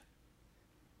cheap.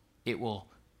 It will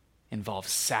involve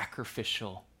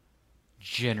sacrificial,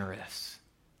 generous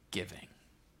giving.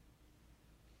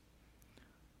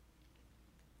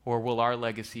 Or will our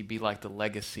legacy be like the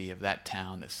legacy of that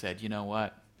town that said, you know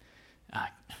what?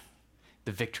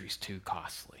 The victory's too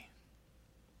costly.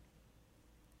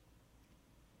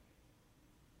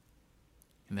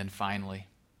 And then finally,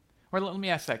 or let me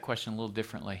ask that question a little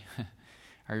differently.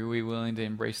 Are we willing to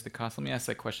embrace the cost? Let me ask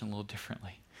that question a little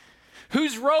differently.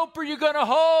 Whose rope are you going to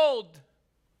hold?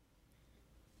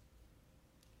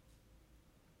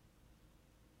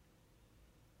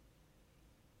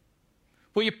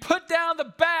 Will you put down the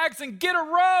bags and get a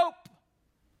rope?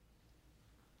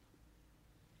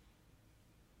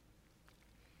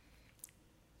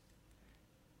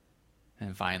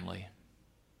 And finally,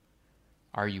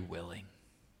 are you willing?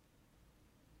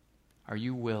 Are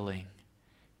you willing,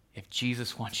 if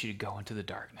Jesus wants you to go into the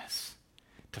darkness,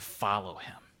 to follow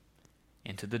him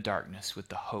into the darkness with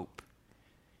the hope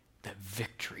that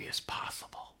victory is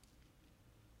possible?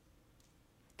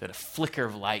 That a flicker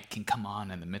of light can come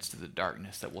on in the midst of the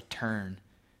darkness that will turn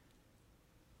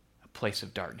a place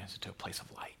of darkness into a place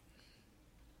of light.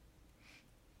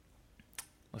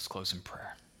 Let's close in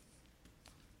prayer.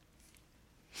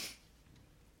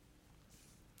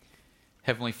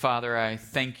 Heavenly Father, I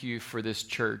thank you for this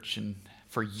church and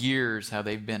for years how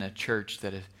they've been a church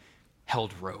that has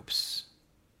held ropes.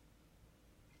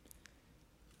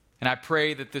 And I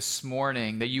pray that this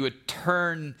morning that you would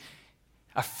turn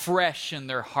afresh in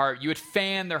their heart. You would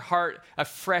fan their heart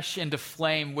afresh into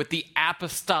flame with the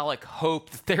apostolic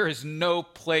hope that there is no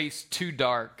place too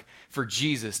dark for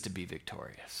Jesus to be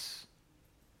victorious.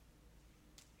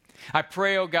 I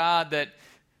pray, oh God, that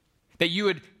you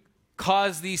would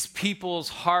cause these people's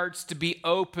hearts to be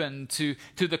open to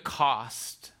the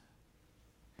cost.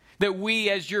 That we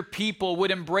as your people would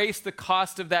embrace the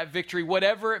cost of that victory,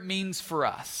 whatever it means for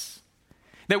us.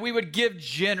 That we would give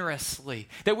generously.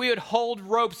 That we would hold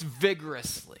ropes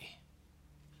vigorously.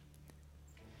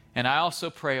 And I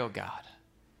also pray, oh God,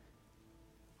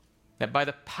 that by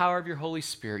the power of your Holy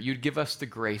Spirit, you'd give us the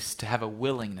grace to have a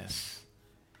willingness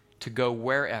to go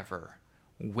wherever,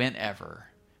 whenever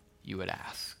you would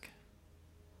ask.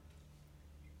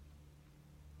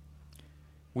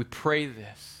 We pray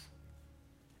this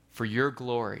for your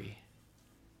glory,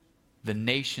 the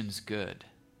nation's good,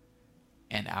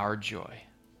 and our joy.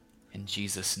 In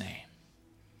Jesus' name,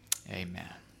 amen.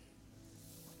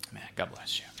 Amen. God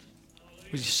bless you.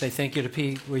 Would you say thank you to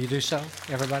Pete? Will you do so,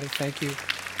 everybody? Thank you.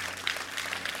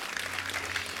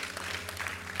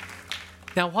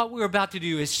 Now, what we're about to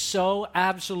do is so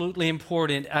absolutely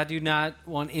important. I do not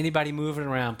want anybody moving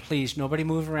around. Please, nobody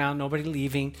moving around, nobody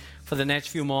leaving for the next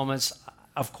few moments.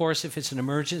 Of course, if it's an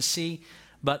emergency,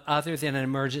 but other than an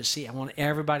emergency, I want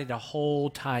everybody to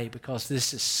hold tight because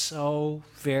this is so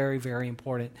very, very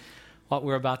important, what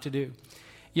we're about to do.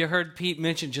 You heard Pete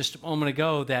mention just a moment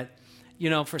ago that, you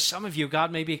know, for some of you,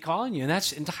 God may be calling you, and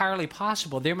that's entirely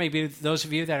possible. There may be those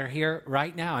of you that are here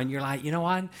right now, and you're like, you know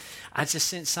what? I just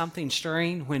sensed something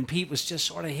stirring when Pete was just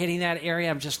sort of hitting that area.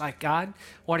 I'm just like, God,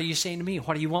 what are you saying to me?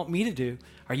 What do you want me to do?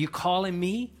 Are you calling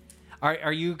me?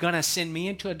 Are you going to send me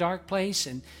into a dark place?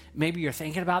 And maybe you're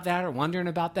thinking about that or wondering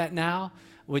about that now.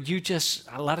 Would you just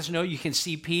let us know? You can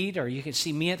see Pete or you can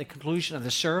see me at the conclusion of the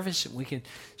service, and we can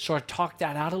sort of talk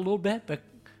that out a little bit. But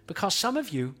because some of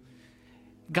you,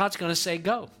 God's going to say,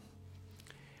 go.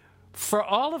 For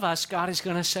all of us, God is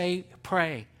going to say,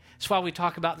 pray. That's why we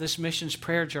talk about this missions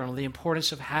prayer journal, the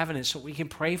importance of having it so we can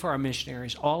pray for our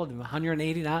missionaries, all of them,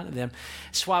 189 of them.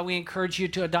 That's why we encourage you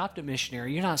to adopt a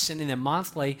missionary. You're not sending them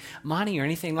monthly money or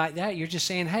anything like that. You're just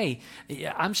saying, hey,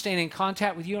 I'm staying in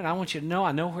contact with you, and I want you to know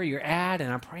I know where you're at,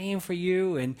 and I'm praying for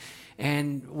you,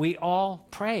 and we all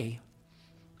pray.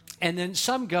 And then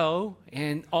some go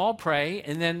and all pray,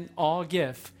 and then all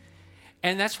give.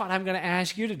 And that's what I'm going to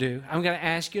ask you to do. I'm going to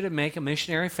ask you to make a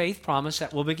missionary faith promise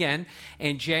that will begin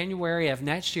in January of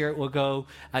next year. It will go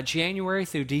January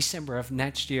through December of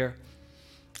next year.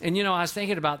 And, you know, I was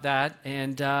thinking about that,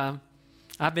 and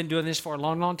I've been doing this for a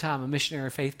long, long time, a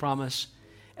missionary faith promise.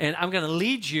 And I'm going to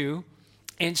lead you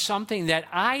in something that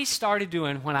I started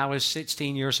doing when I was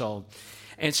 16 years old.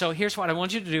 And so here's what I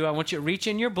want you to do. I want you to reach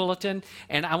in your bulletin,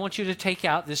 and I want you to take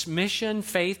out this Mission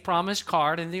Faith Promise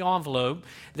card in the envelope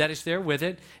that is there with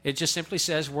it. It just simply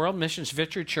says, World Missions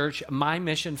Victory Church, My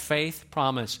Mission Faith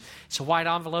Promise. It's a white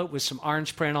envelope with some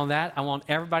orange print on that. I want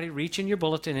everybody to reach in your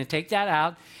bulletin and take that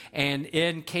out. And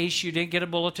in case you didn't get a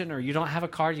bulletin or you don't have a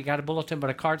card, you got a bulletin, but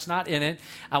a card's not in it,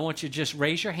 I want you to just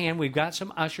raise your hand. We've got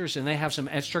some ushers, and they have some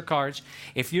extra cards.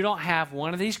 If you don't have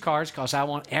one of these cards, because I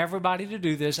want everybody to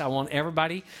do this, I want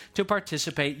everybody to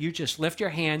participate, you just lift your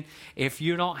hand. If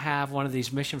you don't have one of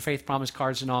these Mission Faith Promise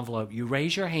cards in an envelope, you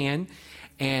raise your hand,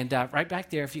 and right back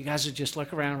there, if you guys would just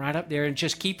look around right up there and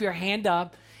just keep your hand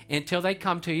up until they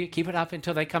come to you. Keep it up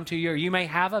until they come to you. Or you may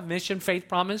have a Mission Faith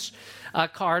Promise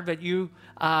card, but you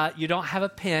don't have a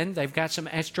pen. They've got some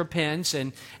extra pens,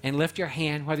 and lift your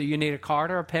hand, whether you need a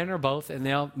card or a pen or both, and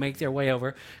they'll make their way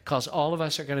over, because all of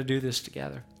us are going to do this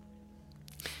together.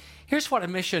 Here's what a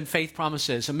Mission Faith Promise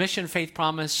is. A Mission Faith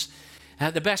Promise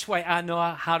The best way I know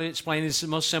how to explain it is the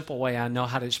most simple way I know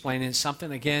how to explain it. It's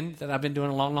something, again, that I've been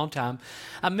doing a long, long time.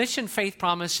 A mission faith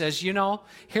promise says,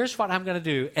 here's what I'm going to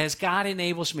do. As God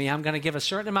enables me, I'm going to give a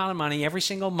certain amount of money every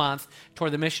single month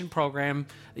toward the mission program,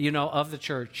 of the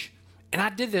church. And I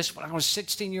did this when I was a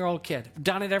 16-year-old kid. I've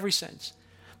done it ever since.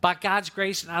 By God's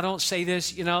grace, and I don't say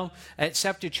this,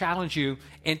 except to challenge you,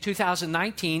 in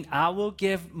 2019, I will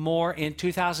give more in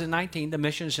 2019 to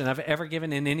missions than I've ever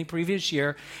given in any previous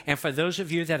year. And for those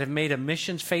of you that have made a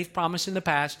missions faith promise in the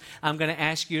past, I'm going to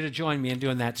ask you to join me in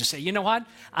doing that, to say, you know what?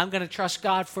 I'm going to trust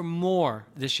God for more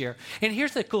this year. And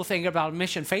here's the cool thing about a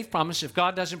mission faith promise. If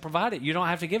God doesn't provide it, you don't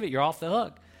have to give it. You're off the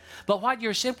hook. But what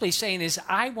you're simply saying is,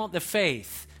 I want the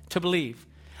faith to believe.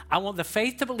 I want the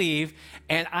faith to believe,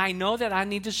 and I know that I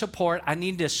need to support.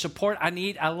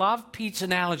 I love Pete's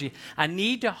analogy. I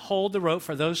need to hold the rope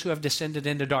for those who have descended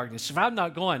into darkness. If I'm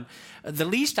not going, the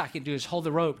least I can do is hold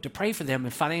the rope to pray for them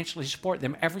and financially support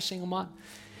them every single month.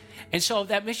 And so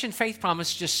that mission faith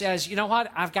promise just says, you know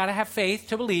what? I've got to have faith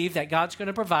to believe that God's going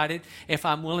to provide it if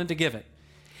I'm willing to give it.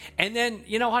 And then,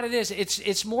 you know what it is?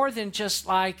 It's more than just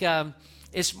like...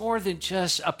 It's more than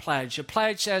just a pledge. A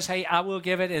pledge says, hey, I will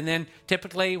give it. And then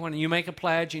typically when you make a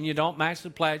pledge and you don't match the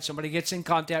pledge, somebody gets in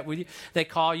contact with you. They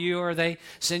call you or they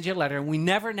send you a letter. And we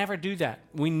never do that.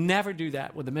 We never do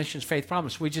that with the missions faith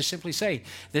promise. We just simply say,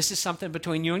 this is something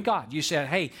between you and God. You said,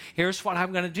 hey, here's what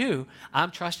I'm going to do.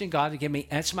 I'm trusting God to give me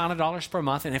X amount of dollars per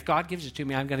month. And if God gives it to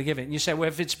me, I'm going to give it. And you say, well,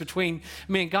 if it's between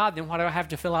me and God, then why do I have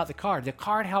to fill out the card? The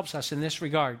card helps us in this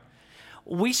regard.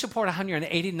 We support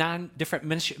 189 different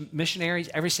missionaries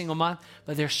every single month,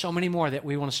 but there's so many more that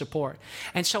we want to support.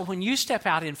 And so when you step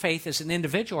out in faith as an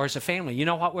individual or as a family, you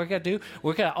know what we're going to do?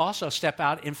 We're going to also step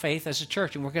out in faith as a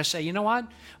church, and we're going to say, you know what?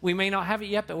 We may not have it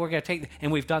yet, but we're going to take it.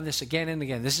 And we've done this again and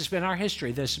again. This has been our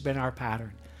history. This has been our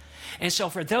pattern. And so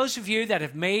for those of you that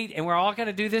have made, and we're all going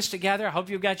to do this together, I hope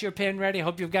you've got your pen ready. I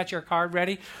hope you've got your card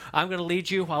ready. I'm going to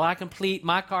lead you while I complete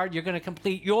my card. You're going to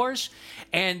complete yours.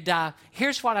 And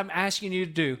here's what I'm asking you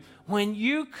to do. When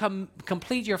you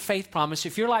complete your faith promise,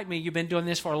 if you're like me, you've been doing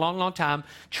this for a long, long time,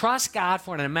 trust God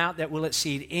for an amount that will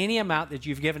exceed any amount that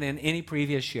you've given in any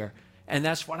previous year. And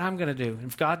that's what I'm going to do.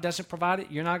 If God doesn't provide it,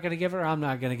 you're not going to give it, or I'm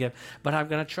not going to give. But I'm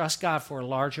going to trust God for a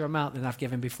larger amount than I've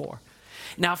given before.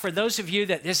 Now, for those of you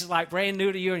that this is like brand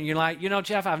new to you and you're like,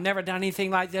 Jeff, I've never done anything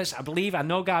like this. I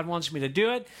know God wants me to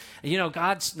do it.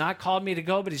 God's not called me to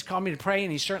go, but he's called me to pray,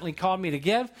 and he's certainly called me to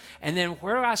give. And then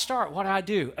where do I start? What do I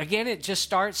do? Again, it just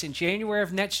starts in January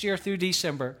of next year through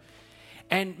December.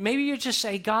 And maybe you just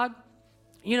say, God,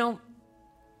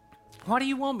 what do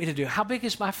you want me to do? How big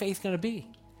is my faith going to be?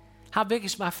 How big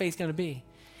is my faith going to be?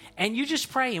 And you just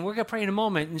pray, and we're going to pray in a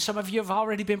moment. And some of you have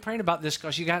already been praying about this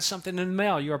because you got something in the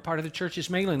mail. You're a part of the church's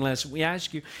mailing list. We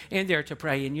ask you in there to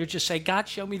pray, and you just say, God,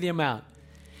 show me the amount.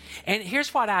 And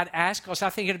here's what I'd ask, because I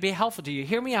think it'd be helpful to you.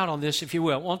 Hear me out on this, if you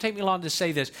will. It won't take me long to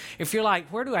say this. If you're like,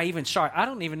 where do I even start? I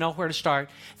don't even know where to start.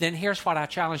 Then here's what I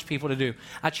challenge people to do.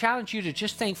 I challenge you to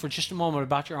just think for just a moment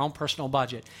about your own personal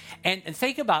budget. And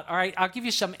think about, all right, I'll give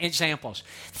you some examples.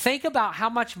 Think about how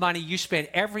much money you spend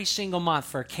every single month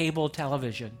for cable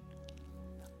television,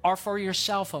 or for your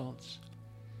cell phones,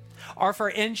 or for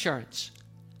insurance,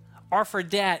 or for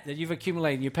debt that you've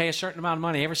accumulated. You pay a certain amount of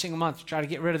money every single month to try to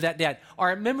get rid of that debt,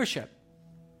 or a membership,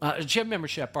 a gym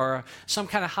membership, or some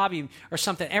kind of hobby or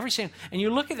something. And you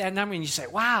look at that number and you say,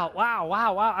 wow,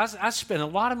 I spend a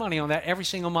lot of money on that every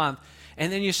single month.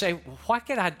 And then you say, what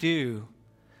can I do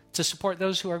to support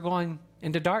those who are going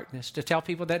into darkness, to tell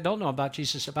people that don't know about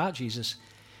Jesus.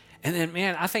 And then,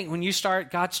 man, I think when you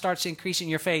start, God starts increasing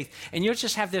your faith, and you'll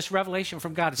just have this revelation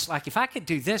from God. It's like, if I could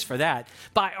do this for that,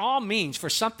 by all means,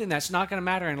 for something that's not going to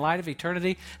matter in light of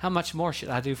eternity, how much more should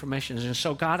I do for missions? And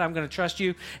so, God, I'm going to trust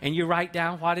you, and you write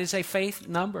down what is a faith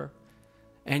number.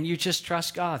 And you just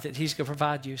trust God that he's going to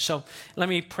provide you. So let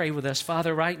me pray with us.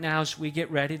 Father, right now as we get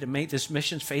ready to make this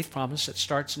missions faith promise that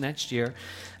starts next year,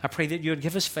 I pray that you would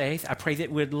give us faith. I pray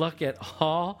that we'd look at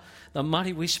all the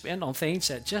money we spend on things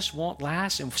that just won't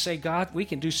last and say, God, we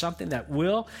can do something that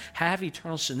will have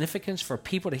eternal significance for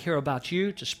people to hear about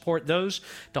you, to support those,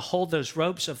 to hold those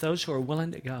ropes of those who are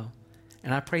willing to go.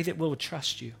 And I pray that we'll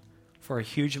trust you for a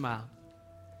huge amount.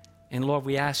 And Lord,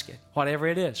 we ask it, whatever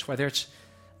it is, whether it's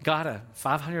God,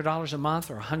 $500 a month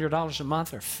or $100 a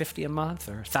month or $50 a month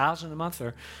or $1,000 a month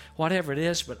or whatever it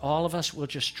is, but all of us will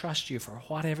just trust you for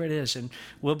whatever it is, and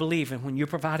we'll believe, and when you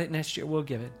provide it next year, we'll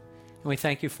give it. And we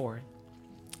thank you for it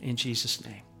in Jesus'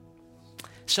 name.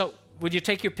 So would you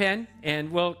take your pen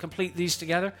and we'll complete these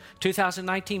together?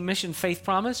 2019 Mission Faith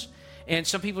Promise. And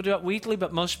some people do it weekly,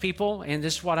 but most people, and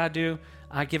this is what I do,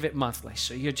 I give it monthly.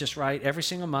 So you just write every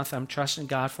single month, I'm trusting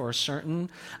God for a certain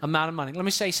amount of money. Let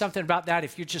me say something about that.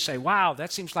 If you just say, wow,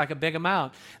 that seems like a big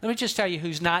amount, let me just tell you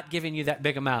who's not giving you that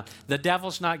big amount. The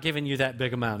devil's not giving you that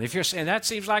big amount. If you're saying that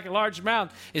seems like a large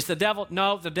amount, is the devil?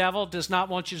 No, the devil does not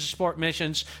want you to support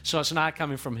missions, so it's not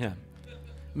coming from him.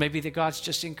 Maybe that God's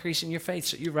just increasing your faith,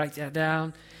 so you write that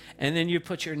down, and then you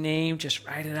put your name, just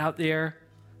write it out there,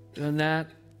 doing that.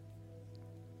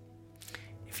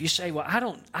 If you say, well, I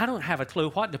don't have a clue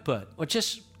what to put, well,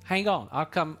 just hang on. I'll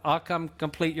come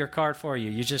complete your card for you.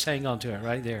 You just hang on to it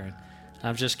right there.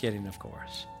 I'm just kidding, of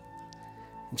course.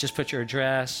 And just put your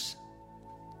address,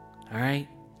 all right?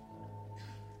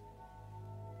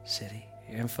 City,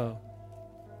 your info.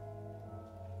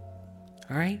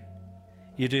 All right?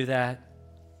 You do that,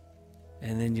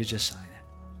 and then you just sign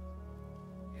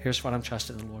it. Here's what I'm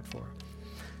trusting the Lord for.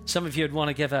 Some of you would want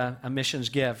to give a missions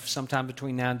gift sometime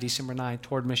between now and December 9th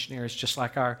toward missionaries, just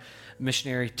like our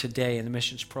missionary today in the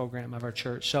missions program of our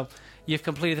church. So you've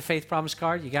completed the Faith Promise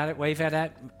card. You got it? Wave at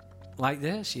it like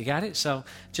this. You got it? So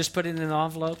just put it in an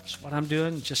envelope. That's what I'm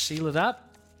doing. Just seal it up.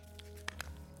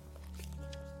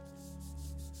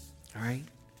 All right.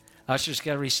 Ushers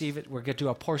got to receive it. We're going to do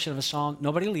a portion of a song.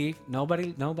 Nobody leave.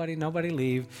 Nobody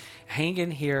leave. Hang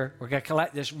in here. We're going to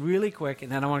collect this really quick,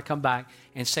 and then I want to come back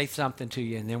and say something to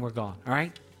you, and then we're gone. All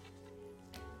right?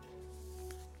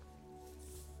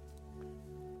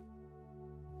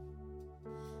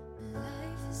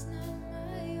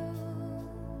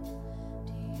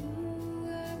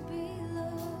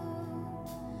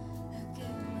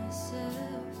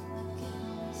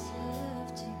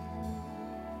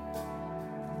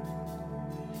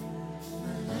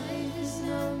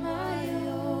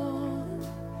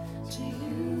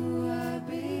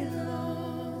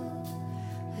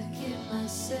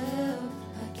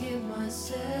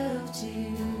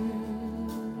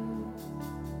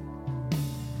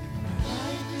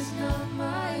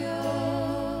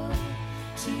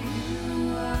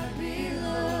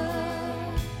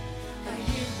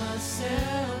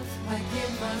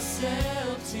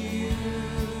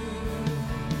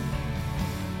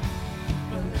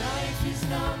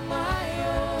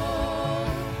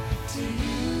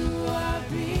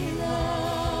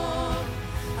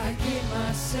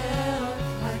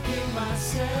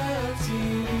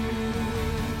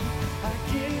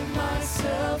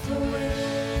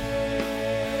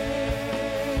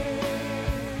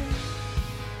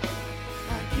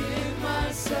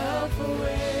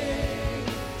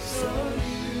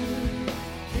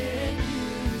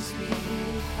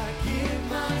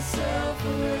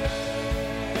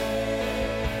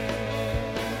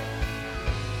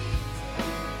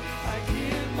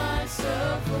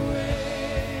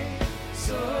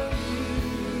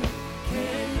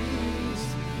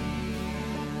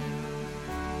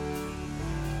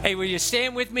 Hey, will you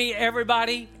stand with me,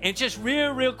 everybody? And just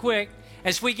real quick,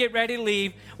 as we get ready to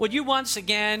leave, would you once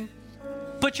again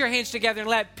put your hands together and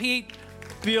let Pete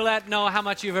Bulette know how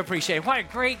much you've appreciated. What a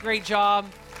great job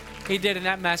he did in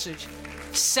that message.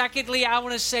 Secondly, I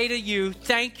want to say to you,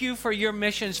 thank you for your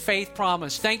missions faith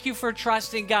promise. Thank you for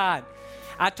trusting God.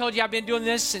 I told you I've been doing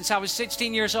this since I was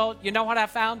 16 years old. You know what I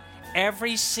found?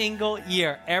 Every single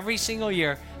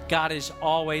year, God has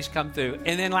always come through.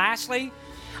 And then lastly,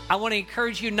 I want to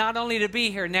encourage you not only to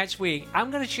be here next week. I'm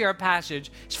going to share a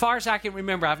passage. As far as I can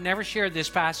remember, I've never shared this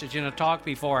passage in a talk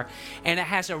before, and it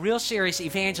has a real serious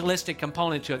evangelistic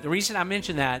component to it. The reason I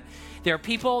mention that, there are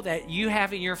people that you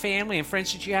have in your family and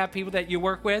friends that you have, people that you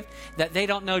work with, that they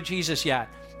don't know Jesus yet.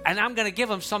 And I'm going to give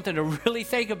them something to really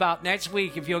think about next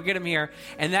week if you'll get them here.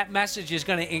 And that message is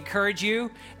going to encourage you,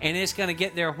 and it's going to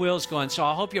get their wheels going. So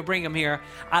I hope you'll bring them here.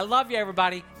 I love you,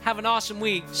 everybody. Have an awesome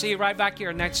week. See you right back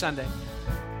here next Sunday.